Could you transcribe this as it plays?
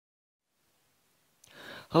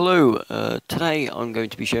Hello, today I'm going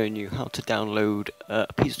to be showing you how to download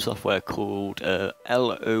a piece of software called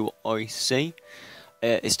LOIC.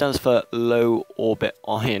 It stands for Low Orbit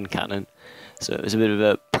Ion Cannon, so it's a bit of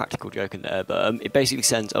a practical joke in there, but it basically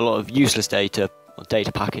sends a lot of useless data or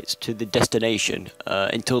data packets to the destination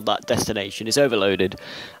until that destination is overloaded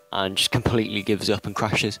and just completely gives up and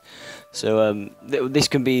crashes. So this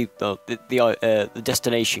can be the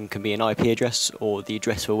destination can be an IP address or the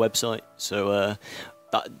address for a website. So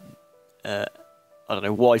that I don't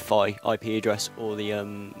know, Wi-Fi IP address or the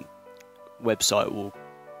website will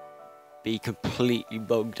be completely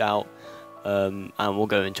bugged out, and will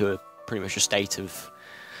go into pretty much a state of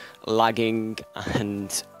lagging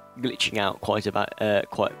and glitching out quite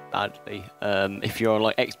badly. If you're on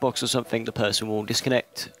like Xbox or something, the person will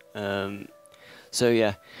disconnect. So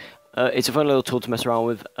yeah, it's a fun little tool to mess around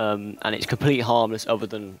with, and it's completely harmless other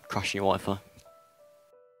than crashing your Wi-Fi.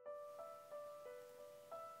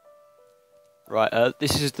 Right,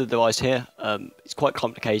 this is the device here. It's quite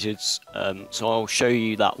complicated, so I'll show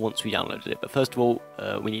you that once we downloaded it. But first of all,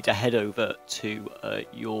 we need to head over to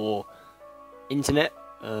your Internet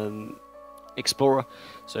Explorer.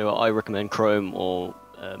 So I recommend Chrome or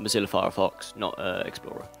Mozilla Firefox, not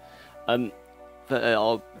Explorer.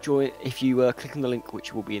 If you click on the link,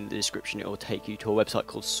 which will be in the description, it will take you to a website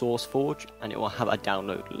called SourceForge, and it will have a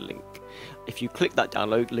download link. If you click that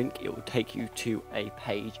download link, it will take you to a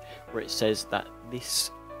page where it says that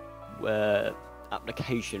this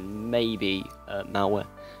application may be malware.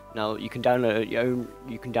 Now you can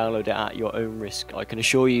download it at your own risk. I can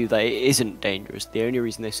assure you that it isn't dangerous. The only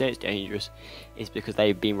reason they say it's dangerous is because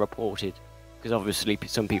they've been reported. Because obviously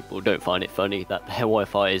some people don't find it funny that their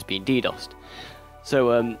Wi-Fi is being DDoSed.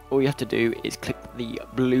 So all you have to do is click the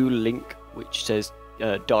blue link which says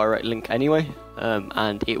direct link anyway,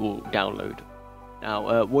 and it will download.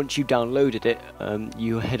 Now once you've downloaded it,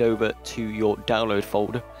 you head over to your download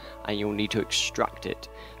folder and you'll need to extract it.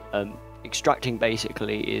 Extracting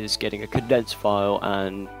basically is getting a condensed file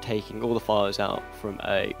and taking all the files out from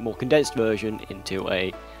a more condensed version into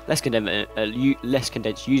a less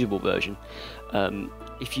condensed usable version.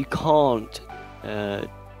 If you can't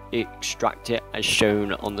extract it as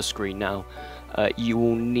shown on the screen now, you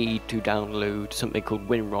will need to download something called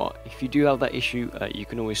WinRAR. If you do have that issue, you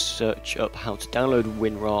can always search up how to download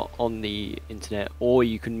WinRAR on the internet, or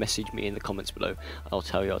you can message me in the comments below. I'll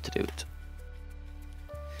tell you how to do it.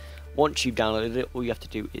 Once you've downloaded it, all you have to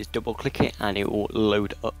do is double click it and it will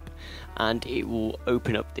load up and it will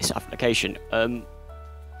open up this application.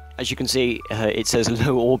 As you can see, it says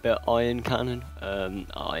Low Orbit Ion Cannon.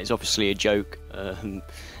 It's obviously a joke,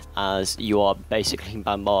 as you are basically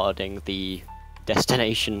bombarding the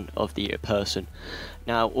destination of the person.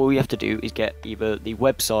 Now all you have to do is get either the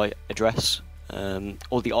website address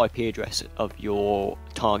or the IP address of your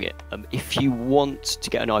target. If you want to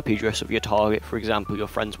get an IP address of your target, for example your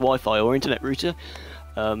friend's Wi-Fi or internet router,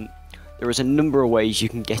 there is a number of ways you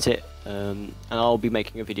can get it, and I'll be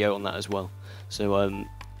making a video on that as well. So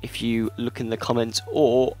if you look in the comments,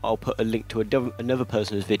 or I'll put a link to another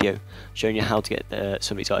person's video showing you how to get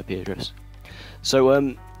somebody's IP address.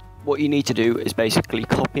 So what you need to do is basically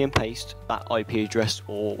copy and paste that IP address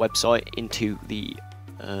or website into the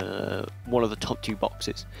one of the top two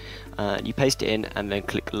boxes. You paste it in and then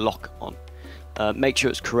click lock on. Make sure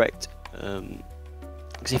it's correct,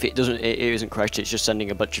 because if it isn't correct, it's just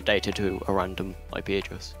sending a bunch of data to a random IP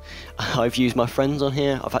address. I've used my friend's on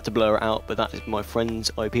here. I've had to blur it out, but that is my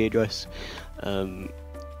friend's IP address.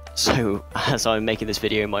 So as I'm making this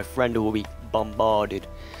video, my friend will be bombarded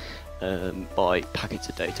by packets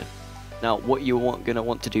of data. Now what you're going to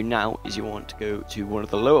want to do now is you want to go to one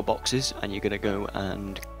of the lower boxes and you're going to go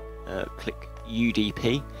and click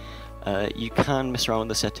UDP. You can mess around with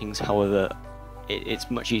the settings, however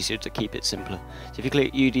it's much easier to keep it simpler. So if you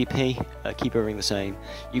click UDP, keep everything the same.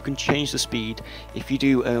 You can change the speed. If you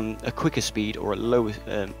do a quicker speed or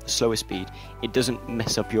a slower speed, it doesn't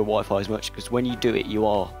mess up your Wi-Fi as much, because when you do it you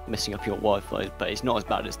are messing up your Wi-Fi, but it's not as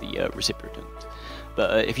bad as the reciprocatant.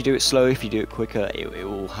 But if you do it slow, if you do it quicker, it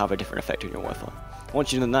will have a different effect on your Wi-Fi.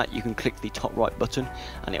 Once you've done that, you can click the top right button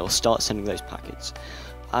and it will start sending those packets.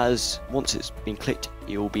 Once it's been clicked,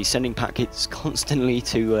 you'll be sending packets constantly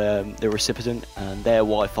to the recipient, and their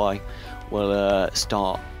Wi-Fi will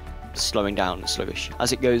start slowing down and sluggish.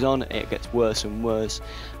 As it goes on, it gets worse and worse,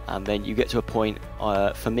 and then you get to a point,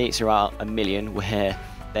 for me it's around 1 million, where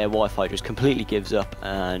their Wi-Fi just completely gives up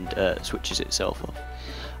and switches itself off.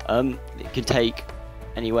 It can take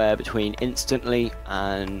anywhere between instantly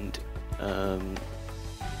and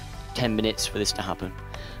 10 minutes for this to happen.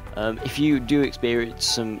 If you do experience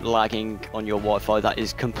some lagging on your Wi-Fi, that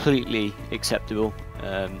is completely acceptable.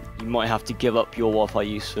 You might have to give up your Wi-Fi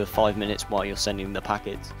use for 5 minutes while you're sending the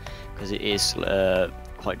packets, because it is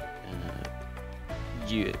quite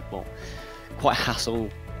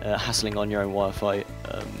hassling on your own Wi-Fi.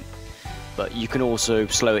 But you can also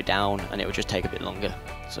slow it down, and it will just take a bit longer.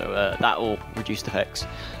 So that will reduce the effects.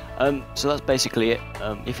 So that's basically it.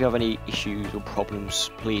 If you have any issues or problems,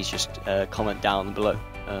 please just comment down below.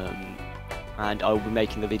 And I will be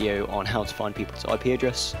making the video on how to find people's IP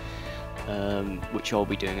address, which I'll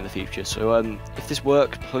be doing in the future. So if this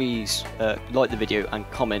worked, please like the video and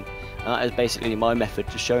comment. And that is basically my method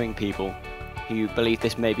to showing people who believe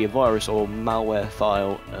this may be a virus or malware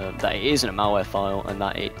file, that it isn't a malware file and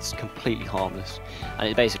that it's completely harmless. And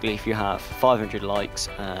it basically, if you have 500 likes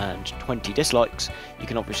and 20 dislikes, you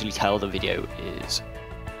can obviously tell the video is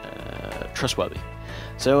trustworthy.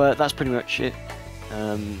 So that's pretty much it.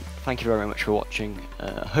 Thank you very much for watching.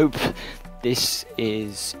 Hope this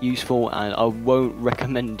is useful, and I won't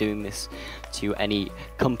recommend doing this to any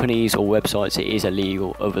companies or websites. It is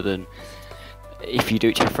illegal, other than if you do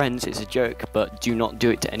it to your friends, it's a joke, but do not do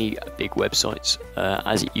it to any big websites,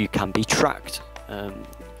 as you can be tracked.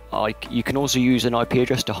 You can also use an IP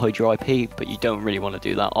address to hide your IP, but you don't really want to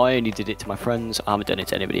do that. I only did it to my friends, I haven't done it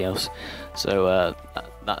to anybody else, so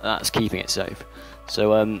that's keeping it safe.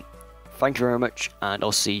 So thank you very much, and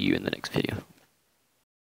I'll see you in the next video.